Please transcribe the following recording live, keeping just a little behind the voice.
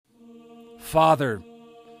Father,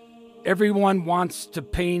 everyone wants to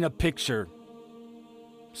paint a picture.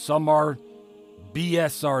 Some are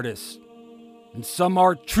BS artists, and some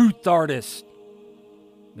are truth artists.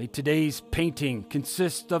 May today's painting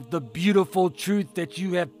consist of the beautiful truth that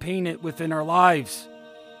you have painted within our lives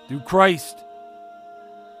through Christ.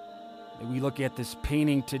 May we look at this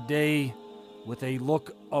painting today with a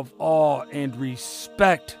look of awe and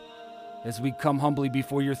respect as we come humbly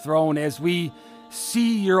before your throne, as we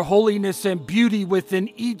see your holiness and beauty within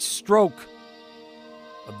each stroke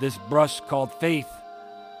of this brush called faith.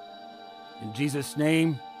 In Jesus'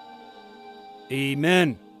 name,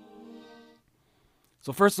 amen.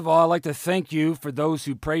 So first of all, I'd like to thank you for those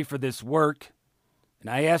who pray for this work. And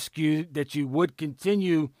I ask you that you would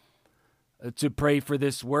continue to pray for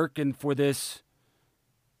this work and for this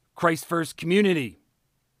Christ First community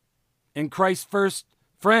and Christ First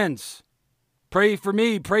friends. Pray for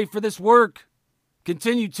me. Pray for this work.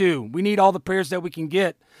 Continue to. We need all the prayers that we can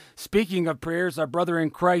get. Speaking of prayers, our brother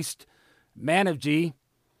in Christ, Manavji,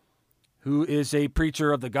 who is a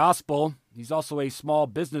preacher of the gospel, he's also a small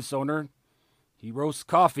business owner. He roasts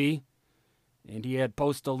coffee, and he had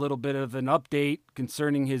posted a little bit of an update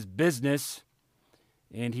concerning his business,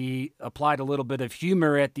 and he applied a little bit of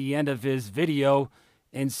humor at the end of his video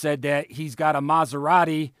and said that he's got a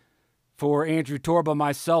Maserati for Andrew Torba,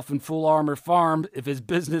 myself, and Full Armor Farm if his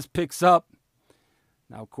business picks up.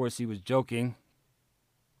 Now, of course, he was joking.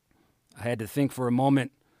 I had to think for a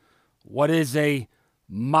moment, what is a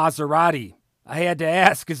Maserati? I had to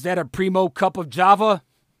ask, is that a Primo cup of Java?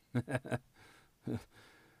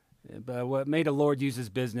 But what may the Lord use his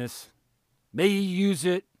business? May he use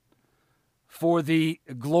it for the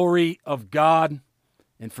glory of God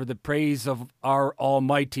and for the praise of our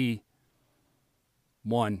Almighty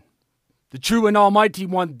One. The true and Almighty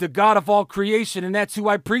One, the God of all creation, and that's who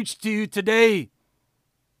I preach to you today.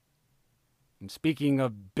 And speaking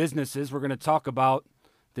of businesses, we're going to talk about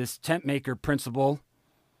this tent maker principle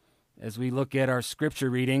as we look at our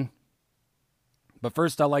scripture reading. But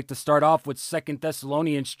first, I'd like to start off with 2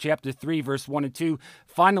 Thessalonians chapter 3, verse 1 and 2.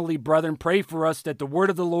 Finally, brethren, pray for us that the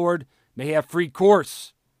word of the Lord may have free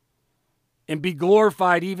course and be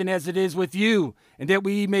glorified even as it is with you, and that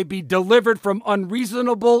we may be delivered from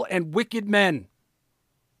unreasonable and wicked men.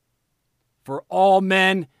 For all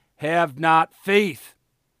men have not faith.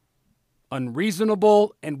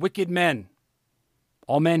 Unreasonable and wicked men.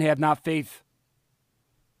 All men have not faith.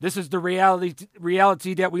 This is the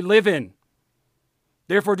reality that we live in.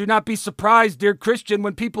 Therefore, do not be surprised, dear Christian,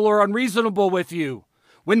 when people are unreasonable with you,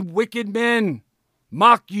 when wicked men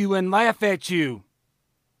mock you and laugh at you.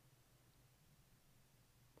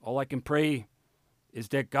 All I can pray is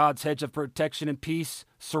that God's hedge of protection and peace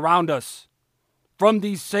surround us from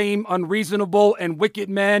these same unreasonable and wicked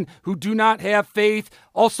men who do not have faith,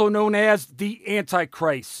 also known as the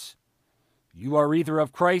Antichrist. You are either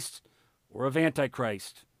of Christ or of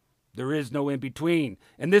Antichrist. There is no in between.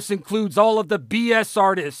 And this includes all of the BS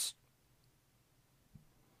artists.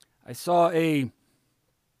 I saw a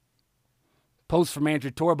post from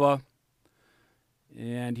Andrew Torba,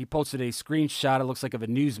 and he posted a screenshot, it looks like of a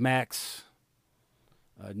Newsmax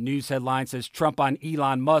news headline, says Trump on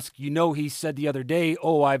Elon Musk. You know, he said the other day,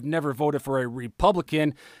 oh, I've never voted for a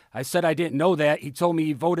Republican. I said I didn't know that. He told me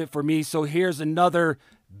he voted for me. So here's another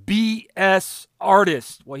BS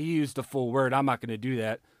artist. Well, he used the full word. I'm not going to do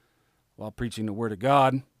that while preaching the word of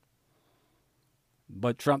God.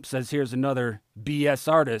 But Trump says, here's another BS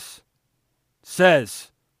artist.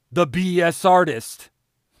 Says the BS artist.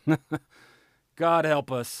 God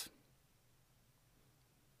help us.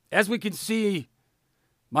 As we can see,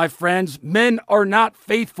 my friends, men are not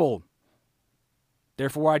faithful.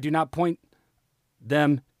 Therefore, I do not point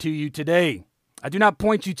them to you today. I do not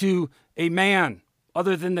point you to a man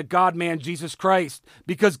other than the God-man, Jesus Christ,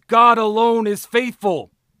 because God alone is faithful.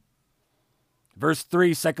 Verse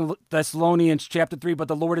 3, 2 Thessalonians chapter 3, but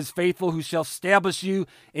the Lord is faithful, who shall establish you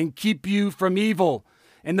and keep you from evil.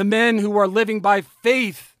 And the men who are living by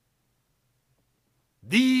faith,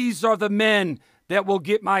 these are the men that will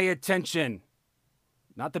get my attention.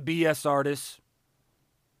 Not the BS artists.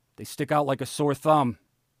 They stick out like a sore thumb.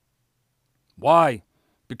 Why?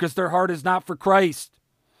 Because their heart is not for Christ.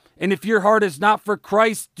 And if your heart is not for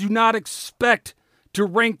Christ, do not expect to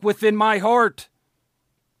rank within my heart.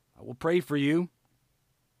 I will pray for you.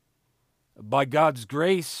 By God's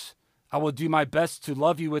grace, I will do my best to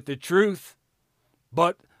love you with the truth.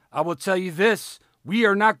 But I will tell you this, we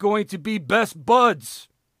are not going to be best buds.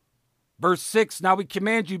 Verse 6, now we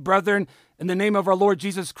command you, brethren, in the name of our Lord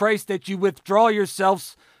Jesus Christ, that you withdraw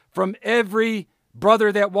yourselves from every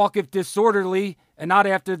brother that walketh disorderly, and not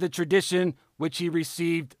after the tradition which he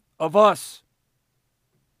received of us.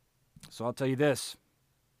 So I'll tell you this.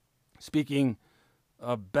 Speaking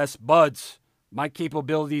of best buds, my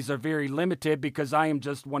capabilities are very limited because I am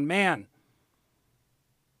just one man.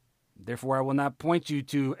 Therefore, I will not point you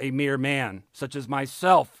to a mere man, such as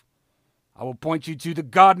myself. I will point you to the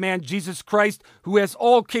God-man, Jesus Christ, who has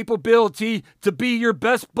all capability to be your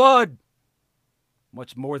best bud.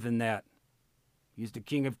 Much more than that. He's the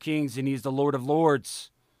King of Kings and He's the Lord of Lords.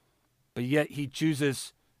 But yet He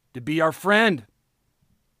chooses to be our friend.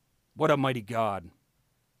 What a mighty God.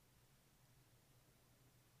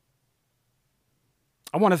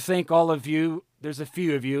 I want to thank all of you. There's a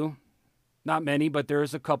few of you, not many, but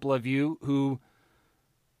there's a couple of you who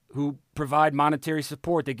provide monetary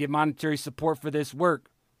support. They give monetary support for this work.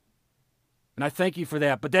 And I thank you for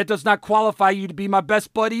that. But that does not qualify you to be my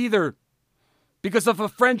best bud either. Because if a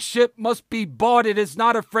friendship must be bought, it is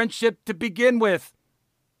not a friendship to begin with.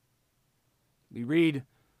 We read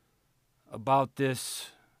about this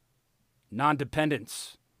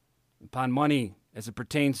non-dependence upon money as it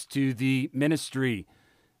pertains to the ministry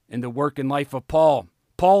and the work and life of Paul.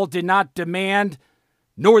 Paul did not demand,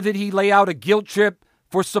 nor did he lay out a guilt trip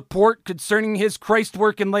for support concerning his Christ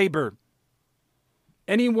work and labor.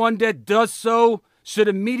 Anyone that does so should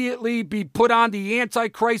immediately be put on the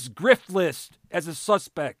Antichrist grift list as a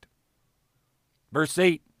suspect. Verse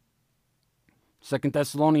 8, 2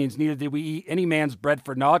 Thessalonians, neither did we eat any man's bread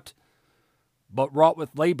for naught, but wrought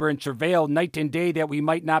with labor and travail night and day that we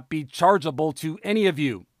might not be chargeable to any of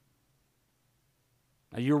you.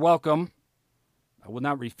 Now you're welcome. I will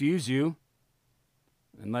not refuse you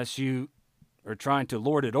unless you are trying to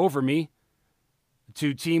lord it over me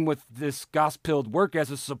to team with this gospel work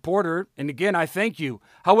as a supporter. And again, I thank you.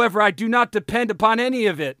 However, I do not depend upon any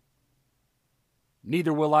of it.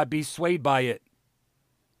 Neither will I be swayed by it.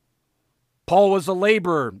 Paul was a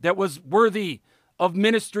laborer that was worthy of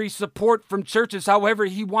ministry support from churches. However,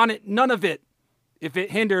 he wanted none of it if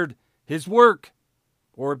it hindered his work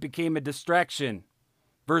or it became a distraction.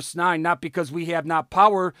 Verse 9, not because we have not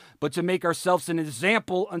power, but to make ourselves an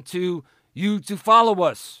example unto you to follow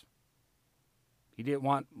us. He didn't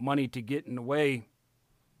want money to get in the way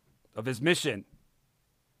of his mission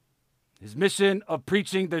of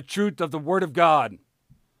preaching the truth of the Word of God.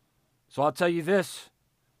 So I'll tell you this,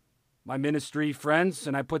 my ministry friends,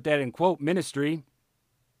 and I put that in quote, ministry.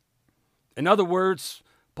 In other words,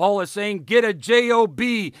 Paul is saying, get a job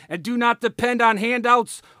and do not depend on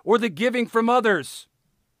handouts or the giving from others.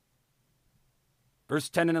 Verse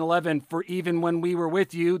 10 and 11, for even when we were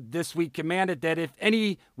with you, this we commanded that if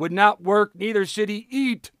any would not work, neither should he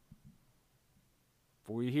eat.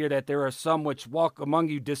 For we hear that there are some which walk among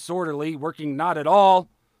you disorderly, working not at all,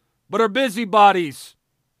 but are busybodies.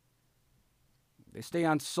 They stay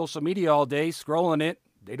on social media all day, scrolling it.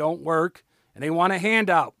 They don't work, and they want a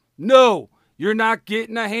handout. No, you're not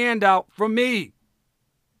getting a handout from me.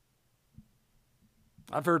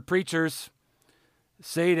 I've heard preachers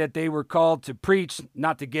say that they were called to preach,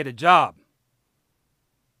 not to get a job.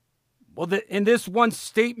 Well, in this one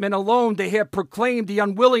statement alone, they have proclaimed the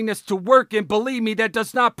unwillingness to work, and believe me, that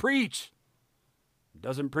does not preach. It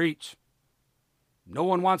doesn't preach. No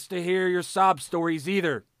one wants to hear your sob stories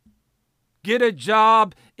either. Get a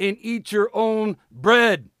job and eat your own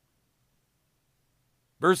bread.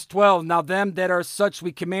 Verse 12, now them that are such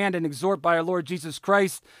we command and exhort by our Lord Jesus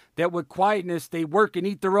Christ, that with quietness they work and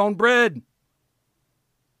eat their own bread.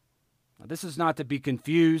 Now, this is not to be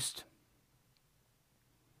confused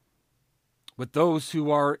with those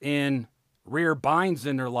who are in rare binds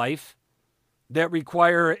in their life that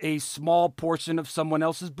require a small portion of someone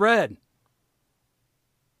else's bread.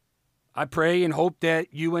 I pray and hope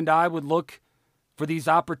that you and I would look for these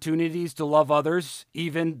opportunities to love others,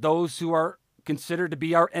 even those who are considered to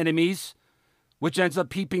be our enemies, which ends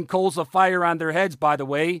up heaping coals of fire on their heads, by the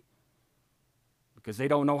way, because they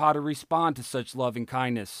don't know how to respond to such love and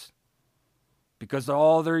kindness. Because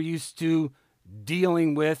all they're used to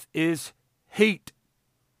dealing with is hate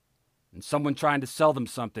and someone trying to sell them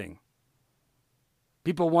something.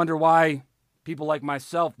 People wonder why people like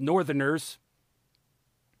myself, Northerners,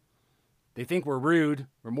 they think we're rude.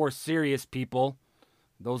 We're more serious people,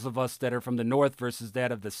 those of us that are from the North versus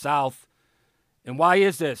that of the South. And why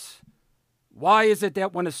is this? Why is it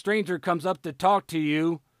that when a stranger comes up to talk to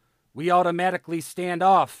you, we automatically stand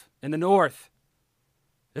off in the North?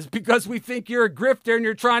 It's because we think you're a grifter and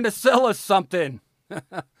you're trying to sell us something.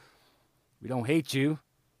 We don't hate you.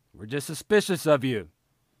 We're just suspicious of you.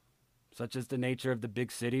 Such is the nature of the big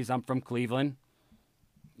cities. I'm from Cleveland,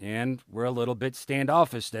 and we're a little bit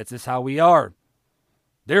standoffish. That's just how we are.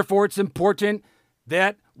 Therefore, it's important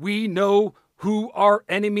that we know who our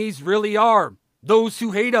enemies really are. Those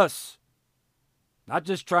who hate us. Not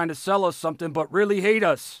just trying to sell us something, but really hate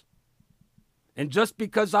us. And just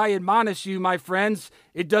because I admonish you, my friends,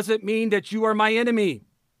 it doesn't mean that you are my enemy.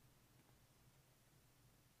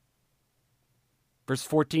 Verse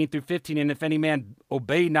 14 through 15, and if any man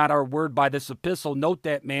obey not our word by this epistle, note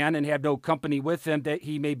that man and have no company with him, that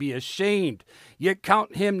he may be ashamed. Yet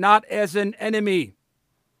count him not as an enemy,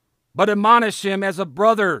 but admonish him as a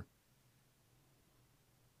brother.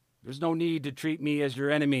 There's no need to treat me as your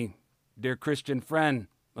enemy, dear Christian friend,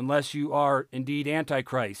 unless you are indeed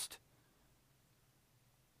Antichrist.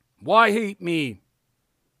 Why hate me?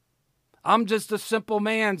 I'm just a simple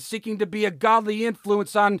man seeking to be a godly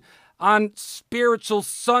influence on spiritual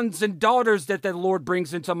sons and daughters that the Lord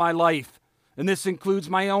brings into my life. And this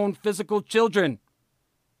includes my own physical children.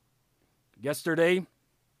 Yesterday,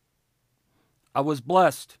 I was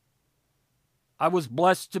blessed. I was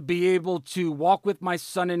blessed to be able to walk with my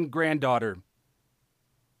son and granddaughter.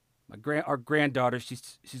 Our granddaughter,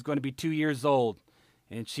 she's going to be 2 years old.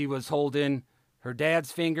 And she was holding her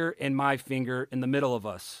dad's finger and my finger in the middle of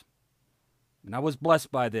us. And I was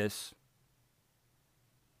blessed by this.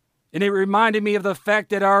 And it reminded me of the fact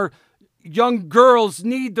that our young girls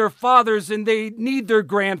need their fathers and they need their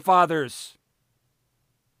grandfathers.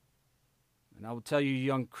 And I will tell you,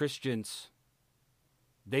 young Christians,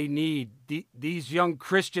 they need, these young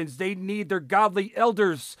Christians, they need their godly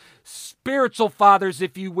elders, spiritual fathers,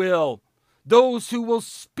 if you will. Those who will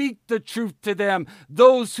speak the truth to them.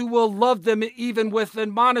 Those who will love them even with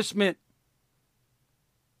admonishment.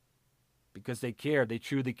 Because they care, they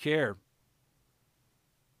truly care.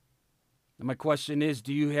 And my question is,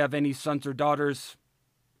 do you have any sons or daughters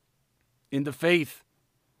in the faith?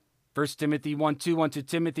 1 Timothy 1:2, unto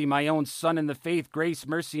Timothy, my own son in the faith, grace,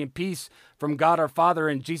 mercy, and peace from God our Father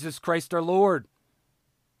and Jesus Christ our Lord.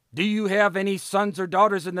 Do you have any sons or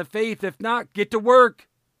daughters in the faith? If not, get to work.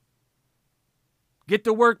 Get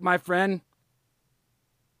to work, my friend.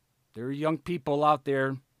 There are young people out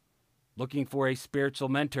there looking for a spiritual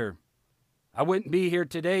mentor. I wouldn't be here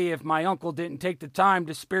today if my uncle didn't take the time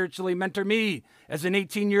to spiritually mentor me as an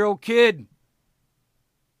 18-year-old kid.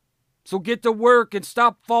 So get to work and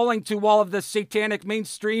stop falling to all of the satanic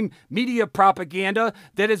mainstream media propaganda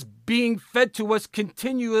that is being fed to us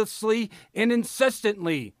continuously and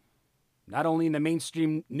incessantly. Not only in the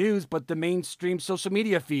mainstream news, but the mainstream social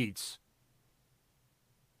media feeds.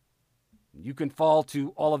 You can fall to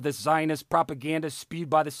all of this Zionist propaganda spewed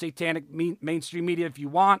by the satanic mainstream media if you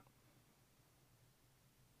want.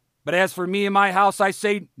 But as for me and my house, I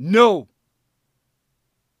say no.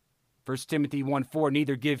 1 Timothy 1:4,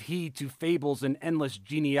 neither give heed to fables and endless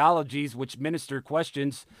genealogies which minister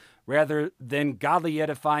questions, rather than godly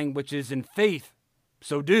edifying which is in faith.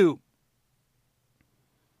 So do.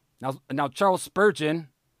 Now Charles Spurgeon,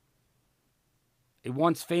 a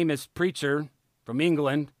once famous preacher from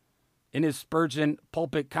England, in his Spurgeon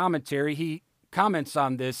pulpit commentary, he comments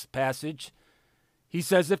on this passage. He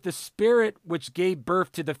says, if the spirit which gave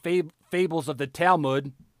birth to the fables of the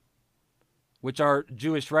Talmud, which are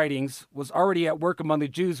Jewish writings, was already at work among the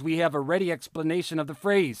Jews, we have a ready explanation of the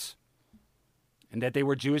phrase, and that they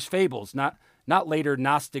were Jewish fables, not later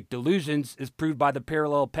Gnostic delusions, is proved by the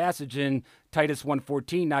parallel passage in Titus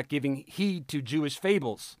 1:14, not giving heed to Jewish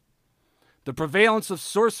fables. The prevalence of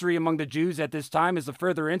sorcery among the Jews at this time is a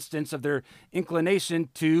further instance of their inclination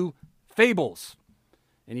to fables.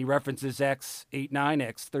 And he references Acts 8:9,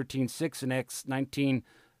 Acts 13:6, and Acts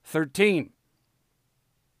 19:13.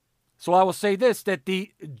 So I will say this, that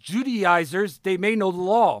the Judaizers, they may know the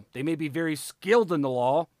law. They may be very skilled in the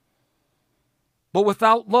law. But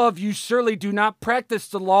without love, you surely do not practice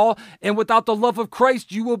the law. And without the love of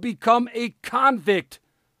Christ, you will become a convict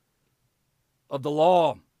of the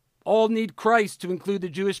law. All need Christ, to include the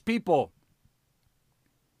Jewish people.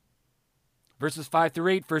 Verses 5 through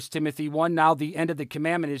 8, 1 Timothy 1, now the end of the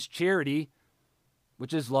commandment is charity,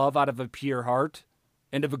 which is love out of a pure heart,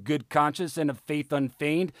 and of a good conscience, and of faith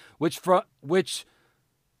unfeigned, which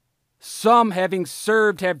some, having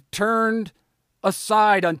served, have turned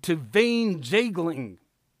aside unto vain jangling.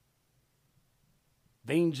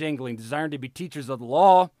 Vain jangling, desiring to be teachers of the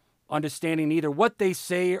law, understanding neither what they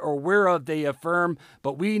say or whereof they affirm,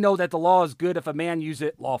 but we know that the law is good if a man use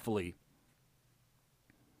it lawfully.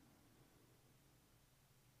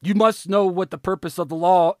 You must know what the purpose of the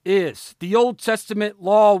law is. The Old Testament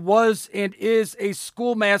law was and is a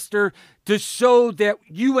schoolmaster to show that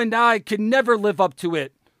you and I can never live up to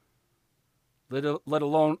it, let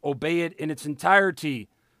alone obey it in its entirety.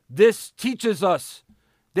 This teaches us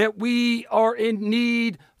that we are in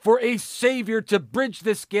need for a Savior to bridge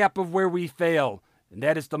this gap of where we fail, and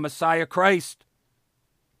that is the Messiah Christ.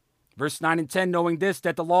 Verse 9 and 10, knowing this,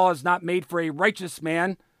 that the law is not made for a righteous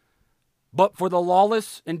man, but for the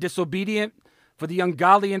lawless and disobedient, for the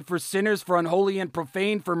ungodly and for sinners, for unholy and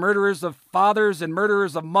profane, for murderers of fathers and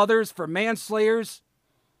murderers of mothers, for manslayers,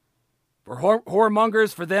 for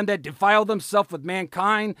whoremongers, for them that defile themselves with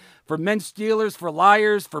mankind, for men stealers, for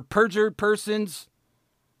liars, for perjured persons,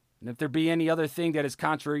 and if there be any other thing that is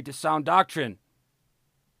contrary to sound doctrine.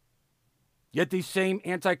 Yet these same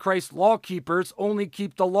Antichrist law keepers only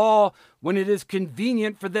keep the law when it is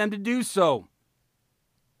convenient for them to do so.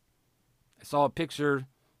 I saw a picture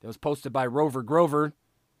that was posted by Rover Grover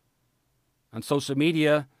on social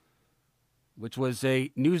media, which was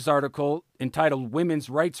a news article entitled Women's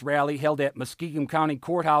Rights Rally held at Muskingum County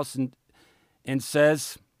Courthouse, and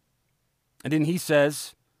then he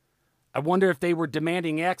says, I wonder if they were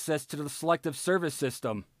demanding access to the selective service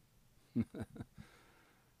system.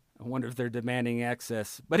 I wonder if they're demanding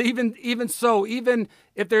access. But even so, even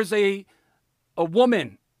if there's a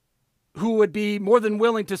woman who would be more than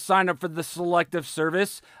willing to sign up for the selective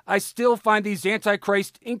service, I still find these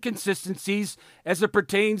Antichrist inconsistencies as it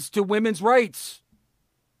pertains to women's rights.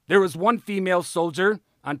 There was one female soldier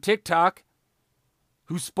on TikTok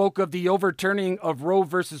who spoke of the overturning of Roe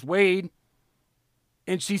versus Wade,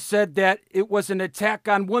 and she said that it was an attack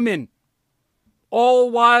on women,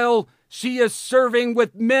 all while she is serving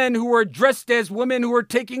with men who are dressed as women who are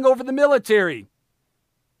taking over the military.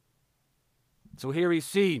 So here we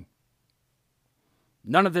see,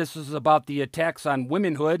 none of this is about the attacks on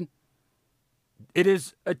womanhood. It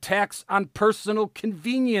is attacks on personal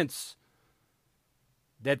convenience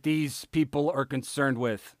that these people are concerned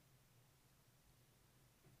with.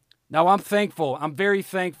 Now, I'm thankful. I'm very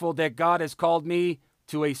thankful that God has called me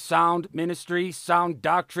to a sound ministry, sound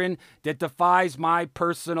doctrine that defies my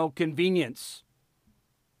personal convenience.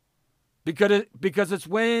 Because it's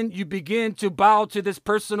when you begin to bow to this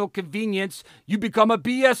personal convenience, you become a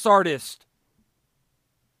BS artist.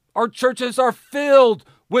 Our churches are filled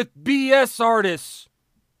with BS artists.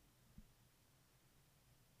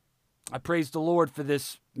 I praise the Lord for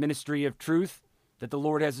this ministry of truth that the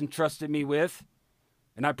Lord has entrusted me with,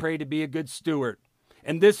 and I pray to be a good steward.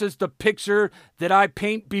 And this is the picture that I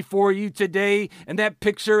paint before you today, and that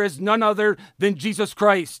picture is none other than Jesus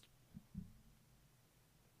Christ.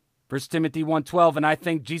 1 Timothy 1:12, and I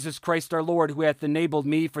thank Jesus Christ our Lord, who hath enabled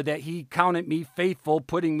me, for that he counted me faithful,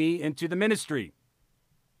 putting me into the ministry.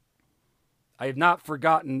 I have not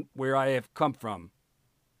forgotten where I have come from.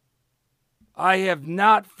 I have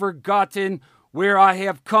not forgotten where I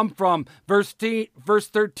have come from. Verse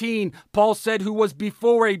 13, Paul said, who was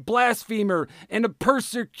before a blasphemer and a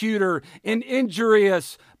persecutor and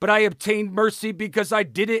injurious, but I obtained mercy because I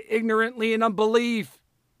did it ignorantly in unbelief.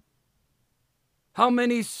 How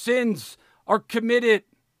many sins are committed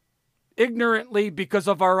ignorantly because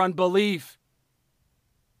of our unbelief?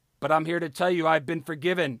 But I'm here to tell you, I've been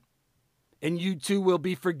forgiven, and you too will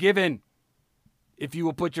be forgiven if you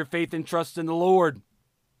will put your faith and trust in the Lord.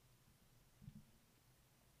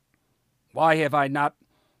 Why have I not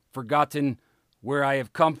forgotten where I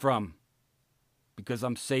have come from? Because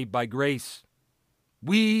I'm saved by grace.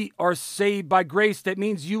 We are saved by grace. That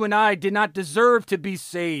means you and I did not deserve to be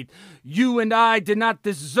saved. You and I did not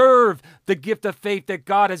deserve the gift of faith that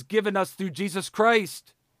God has given us through Jesus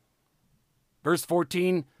Christ. Verse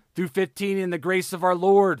 14 through 15, in the grace of our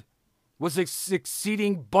Lord was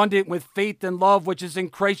exceeding abundant with faith and love which is in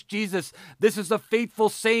Christ Jesus. This is a faithful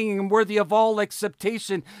saying and worthy of all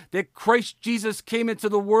acceptation, that Christ Jesus came into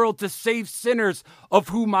the world to save sinners, of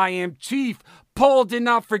whom I am chief. Paul did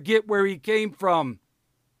not forget where he came from.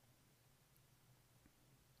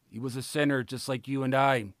 He was a sinner just like you and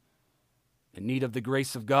I, in need of the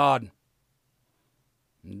grace of God.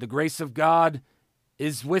 And the grace of God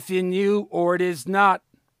is within you, or it is not.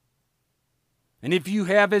 And if you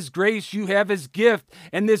have his grace, you have his gift,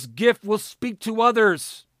 and this gift will speak to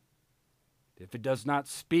others. If it does not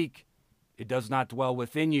speak, it does not dwell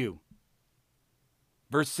within you.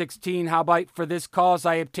 Verse 16, howbeit for this cause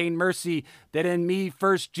I obtained mercy, that in me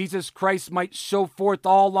first Jesus Christ might show forth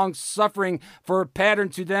all long-suffering for a pattern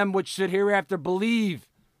to them which should hereafter believe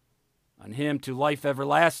on him to life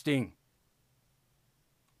everlasting.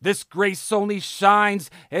 This grace only shines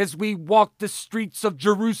as we walk the streets of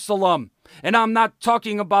Jerusalem. And I'm not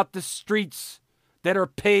talking about the streets that are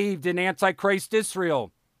paved in Antichrist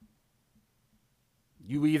Israel.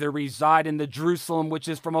 You either reside in the Jerusalem which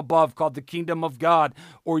is from above, called the kingdom of God,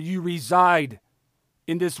 or you reside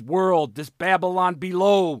in this world, this Babylon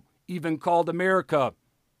below, even called America,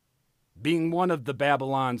 being one of the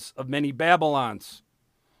Babylons, of many Babylons.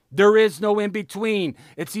 There is no in between.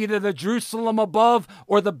 It's either the Jerusalem above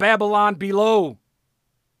or the Babylon below.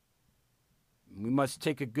 We must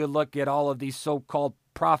take a good look at all of these so-called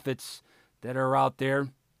prophets that are out there.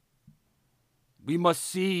 We must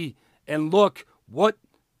see and look, what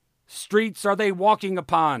streets are they walking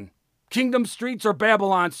upon? Kingdom streets or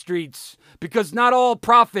Babylon streets? Because not all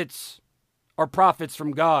prophets are prophets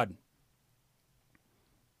from God.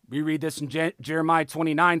 We read this in Jeremiah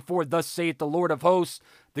 29:4. Thus saith the Lord of hosts,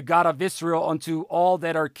 the God of Israel, unto all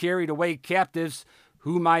that are carried away captives,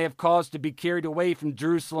 whom I have caused to be carried away from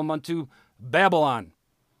Jerusalem unto Babylon.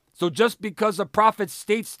 So just because a prophet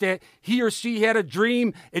states that he or she had a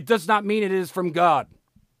dream, it does not mean it is from God.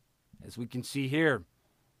 As we can see here,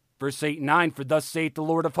 verse 8 and 9, for thus saith the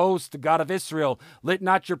Lord of hosts, the God of Israel, let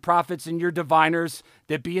not your prophets and your diviners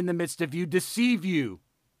that be in the midst of you deceive you.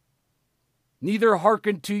 Neither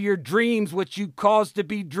hearken to your dreams which you cause to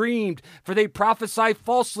be dreamed, for they prophesy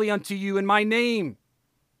falsely unto you in my name.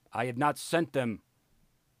 I have not sent them,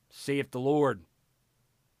 saith the Lord.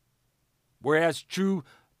 Whereas true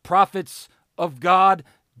prophets of God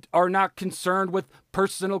are not concerned with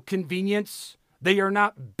personal convenience. They are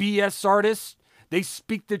not BS artists. They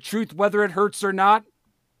speak the truth whether it hurts or not,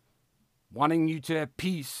 wanting you to have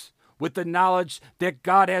peace with the knowledge that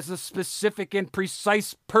God has a specific and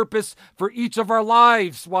precise purpose for each of our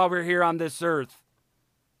lives while we're here on this earth.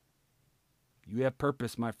 You have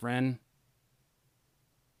purpose, my friend.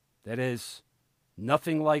 That is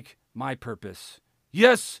nothing like my purpose.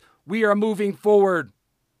 Yes, we are moving forward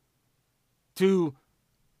to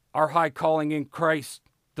our high calling in Christ,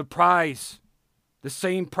 the prize, the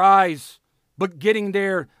same prize, but getting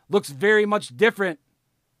there looks very much different.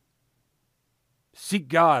 Seek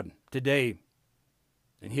God today,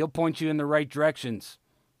 and He'll point you in the right directions.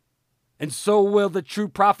 And so will the true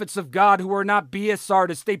prophets of God who are not BS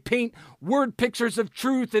artists. They paint word pictures of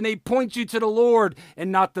truth, and they point you to the Lord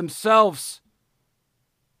and not themselves.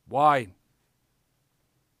 Why?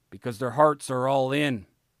 Because their hearts are all in.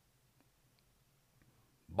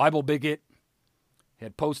 Bible Bigot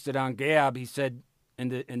had posted on Gab, he said in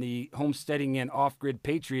the Homesteading and Off-Grid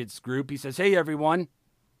Patriots group, he says, hey everyone,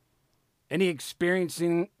 any experience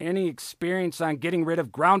on getting rid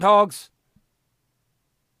of groundhogs?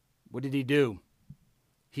 What did he do?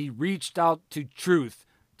 He reached out to truth,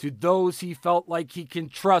 to those he felt like he can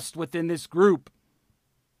trust within this group.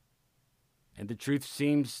 And the truth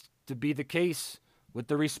seems to be the case with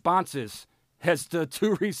the responses. As the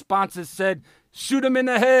two responses said, shoot him in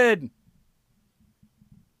the head.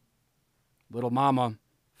 Little Mama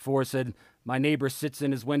 4 said, my neighbor sits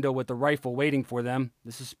in his window with a rifle waiting for them.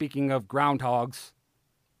 This is speaking of groundhogs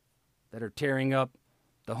that are tearing up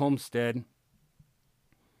the homestead.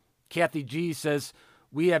 Kathy G says,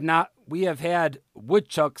 we have had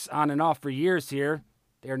woodchucks on and off for years here.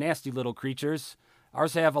 They're nasty little creatures.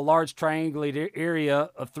 Ours have a large triangulated area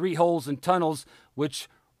of 3 holes and tunnels which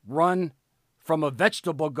run from a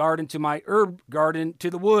vegetable garden to my herb garden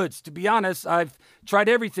to the woods. To be honest, I've tried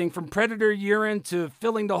everything from predator urine to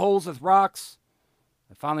filling the holes with rocks.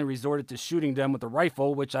 I finally resorted to shooting them with a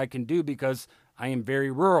rifle, which I can do because I am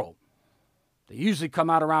very rural. They usually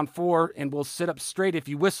come out around 4 and will sit up straight if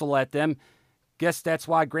you whistle at them. Guess that's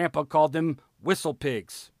why Grandpa called them whistle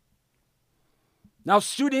pigs. Now,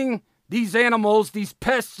 shooting these animals, these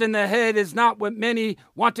pests in the head is not what many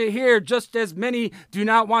want to hear, just as many do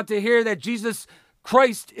not want to hear that Jesus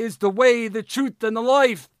Christ is the way, the truth, and the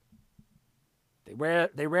life.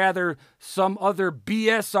 They rather some other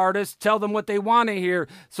BS artist tell them what they want to hear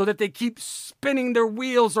so that they keep spinning their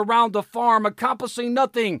wheels around the farm, accomplishing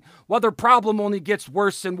nothing, while their problem only gets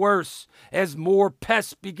worse and worse as more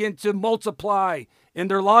pests begin to multiply in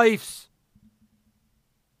their lives.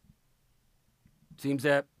 Seems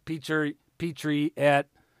that Petrie at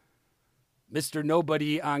Mr.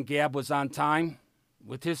 Nobody on Gab was on time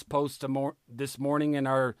with his post this morning in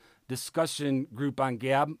our discussion group on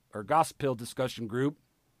Gab, or Gospel discussion group.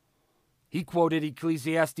 He quoted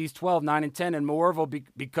Ecclesiastes 12:9 and 10, and moreover,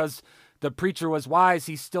 because the preacher was wise,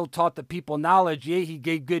 he still taught the people knowledge. Yea, he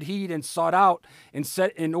gave good heed and sought out and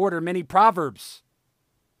set in order many proverbs.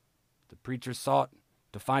 The preacher sought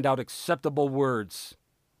to find out acceptable words,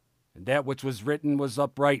 and that which was written was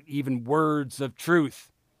upright, even words of truth.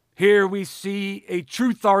 Here we see a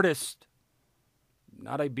truth artist,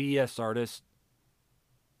 not a BS artist.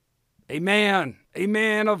 A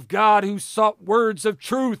man of God who sought words of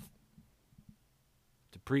truth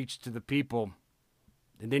to preach to the people.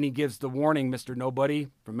 And then he gives the warning, Mr. Nobody,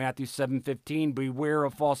 from Matthew 7:15, beware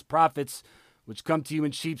of false prophets, which come to you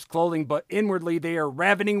in sheep's clothing, but inwardly they are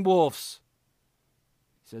ravening wolves.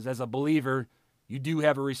 He says, as a believer, you do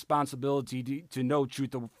have a responsibility to know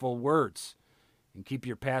truthful words and keep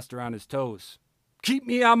your pastor on his toes. Keep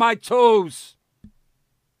me on my toes.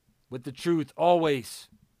 with the truth always.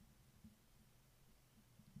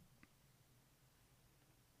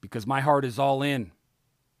 Because my heart is all in.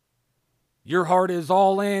 Your heart is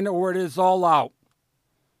all in or it is all out.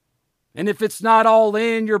 And if it's not all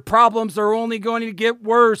in, your problems are only going to get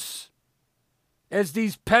worse as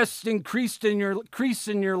these pests increase in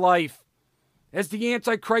your life, as the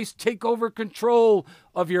Antichrist take over control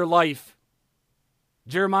of your life.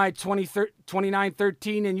 Jeremiah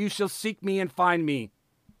 29:13, and you shall seek me and find me,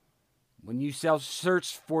 when you shall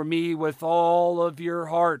search for me with all of your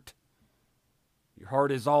heart. Your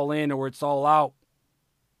heart is all in or it's all out.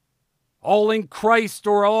 All in Christ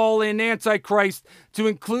or all in Antichrist, to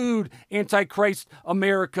include Antichrist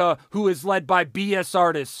America, who is led by BS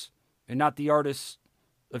artists and not the artists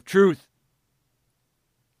of truth.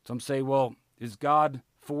 Some say, well, is God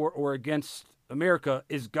for or against America?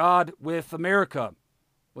 Is God with America?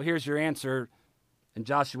 Well, here's your answer in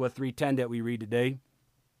Joshua 3:10 that we read today.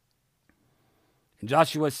 And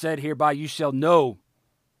Joshua said, hereby you shall know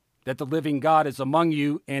that the living God is among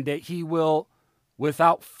you, and that he will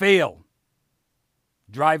without fail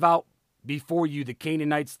drive out before you the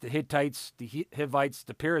Canaanites, the Hittites, the Hivites,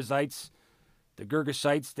 the Perizzites, the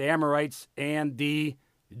Girgashites, the Amorites, and the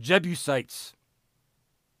Jebusites.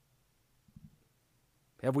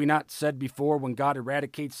 Have we not said before, when God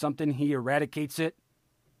eradicates something, he eradicates it?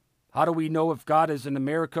 How do we know if God is in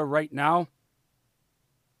America right now?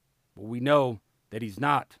 Well, we know that he's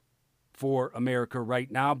not for America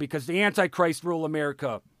right now, because the Antichrist rule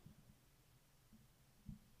America.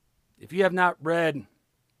 If you have not read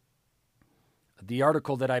the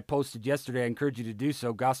article that I posted yesterday, I encourage you to do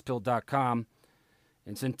so, gospel.com.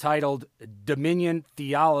 It's entitled Dominion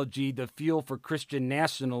Theology, the Fuel for Christian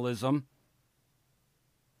Nationalism.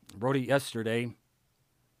 I wrote it yesterday,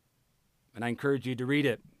 and I encourage you to read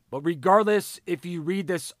it. But regardless if you read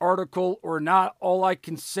this article or not, all I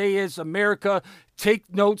can say is, America,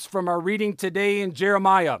 take notes from our reading today in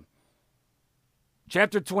Jeremiah.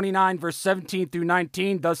 Chapter 29, verse 17 through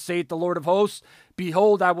 19, thus saith the Lord of hosts,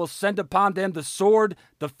 behold, I will send upon them the sword,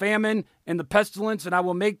 the famine, and the pestilence, and I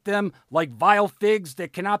will make them like vile figs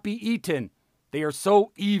that cannot be eaten. They are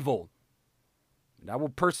so evil. And I will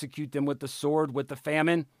persecute them with the sword, with the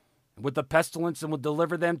famine, and with the pestilence, and will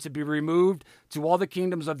deliver them to be removed to all the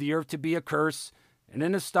kingdoms of the earth, to be a curse, and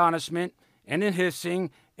an astonishment, and a hissing,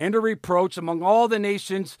 and a reproach among all the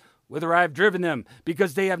nations whither I have driven them,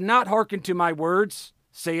 because they have not hearkened to my words,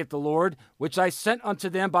 saith the Lord, which I sent unto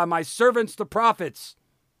them by my servants the prophets,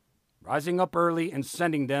 rising up early and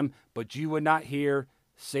sending them, but you would not hear,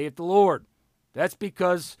 saith the Lord. That's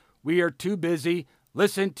because we are too busy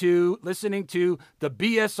listening to the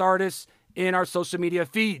BS artists in our social media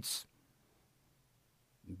feeds.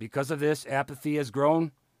 Because of this, apathy has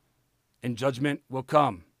grown, and judgment will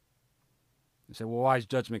come. You say, well, why is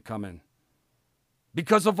judgment coming?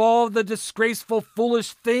 Because of all the disgraceful,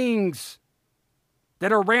 foolish things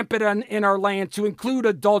that are rampant in our land, to include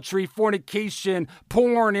adultery, fornication,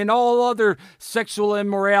 porn, and all other sexual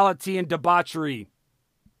immorality and debauchery.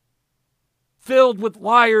 Filled with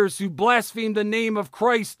liars who blaspheme the name of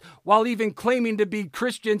Christ while even claiming to be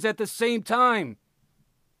Christians at the same time.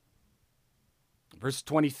 Verse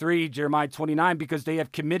 23, Jeremiah 29, because they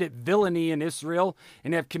have committed villainy in Israel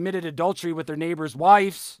and have committed adultery with their neighbors'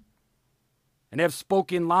 wives, and have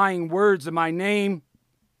spoken lying words in my name,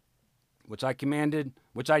 which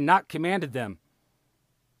I not commanded them.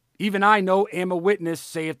 Even I am a witness,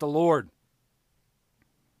 saith the Lord.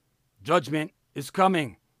 Judgment is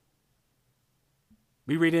coming.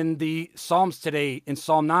 We read in the Psalms today, in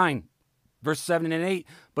Psalm 9, verse 7 and 8,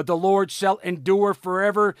 but the Lord shall endure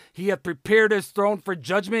forever. He hath prepared his throne for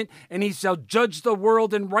judgment, and he shall judge the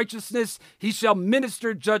world in righteousness. He shall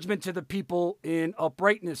minister judgment to the people in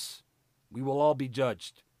uprightness. We will all be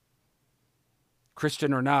judged,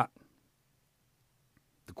 Christian or not.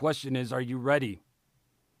 The question is, are you ready?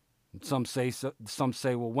 And some say,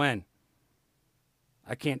 well, when?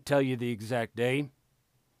 I can't tell you the exact day.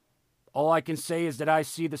 All I can say is that I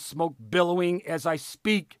see the smoke billowing as I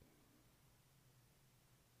speak,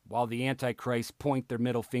 while the Antichrist point their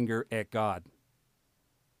middle finger at God.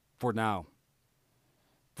 For now.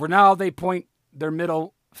 For now, they point their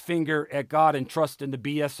middle finger at God and trust in the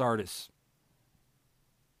BS artists.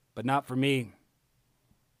 But not for me.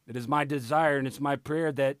 It is my desire and it's my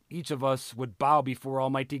prayer that each of us would bow before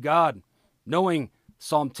Almighty God, knowing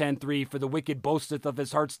Psalm 10:3, for the wicked boasteth of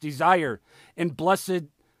his heart's desire, and blessed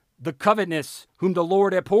the covetousness whom the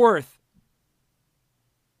Lord abhorreth.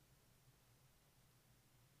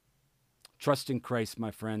 Trust in Christ,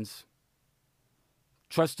 my friends.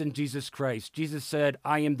 Trust in Jesus Christ. Jesus said,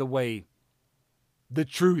 I am the way, the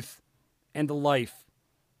truth, and the life.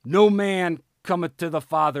 No man cometh to the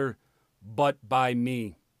Father but by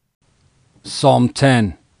me. Psalm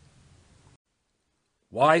 10.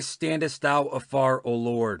 Why standest thou afar, O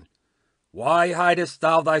Lord? Why hidest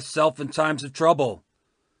thou thyself in times of trouble?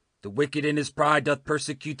 The wicked in his pride doth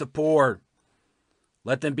persecute the poor.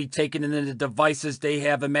 Let them be taken in the devices they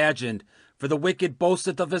have imagined. For the wicked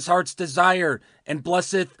boasteth of his heart's desire, and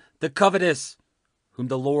blesseth the covetous, whom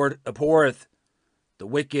the Lord abhorreth. The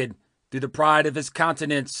wicked, through the pride of his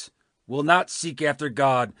countenance, will not seek after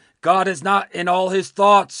God. God is not in all his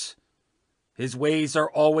thoughts. His ways are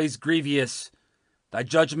always grievous. Thy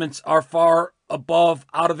judgments are far above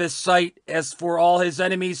out of his sight. As for all his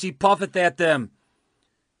enemies, he puffeth at them.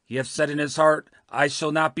 He hath said in his heart, I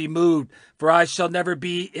shall not be moved, for I shall never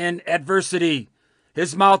be in adversity.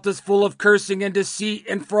 His mouth is full of cursing and deceit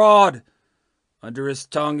and fraud. Under his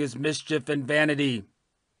tongue is mischief and vanity.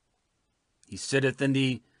 He sitteth in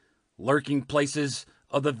the lurking places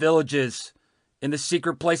of the villages. In the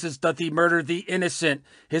secret places doth he murder the innocent.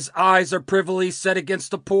 His eyes are privily set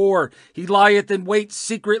against the poor. He lieth in wait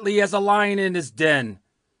secretly as a lion in his den.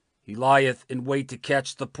 He lieth in wait to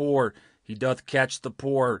catch the poor. He doth catch the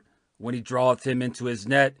poor when he draweth him into his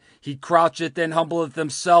net. He croucheth and humbleth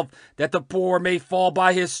himself, that the poor may fall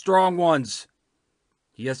by his strong ones.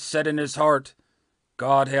 He hath said in his heart,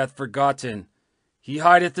 God hath forgotten. He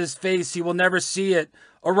hideth his face, he will never see it.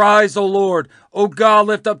 Arise, O Lord. O God,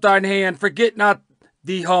 lift up thine hand. Forget not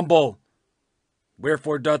the humble.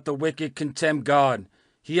 Wherefore doth the wicked contemn God?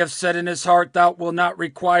 He hath said in his heart, Thou wilt not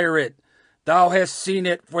require it. Thou hast seen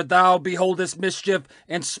it, for thou beholdest mischief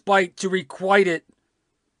and spite to requite it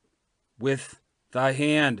with thy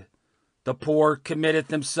hand. The poor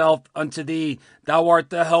committeth himself unto thee. Thou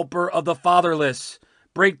art the helper of the fatherless.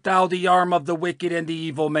 Break thou the arm of the wicked and the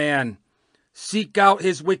evil man. Seek out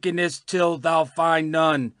his wickedness till thou find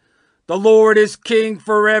none. The Lord is king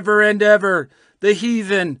forever and ever. The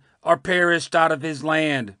heathen are perished out of his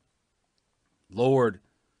land. Lord,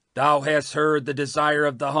 thou hast heard the desire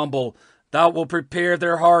of the humble. Thou wilt prepare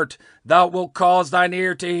their heart. Thou wilt cause thine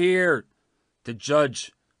ear to hear, to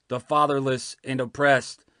judge the fatherless and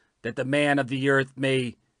oppressed, that the man of the earth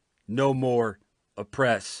may no more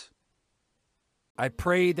oppress. I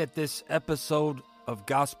pray that this episode of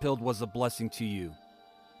Gospeled was a blessing to you.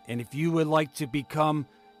 And if you would like to become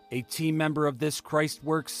a team member of this Christ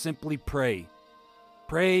Works, simply pray.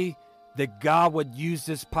 Pray that God would use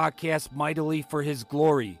this podcast mightily for his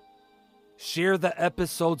glory. Share the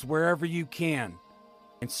episodes wherever you can,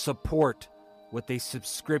 and support with a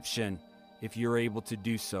subscription if you're able to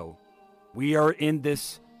do so. We are in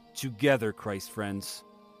this together, Christ friends.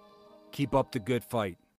 Keep up the good fight.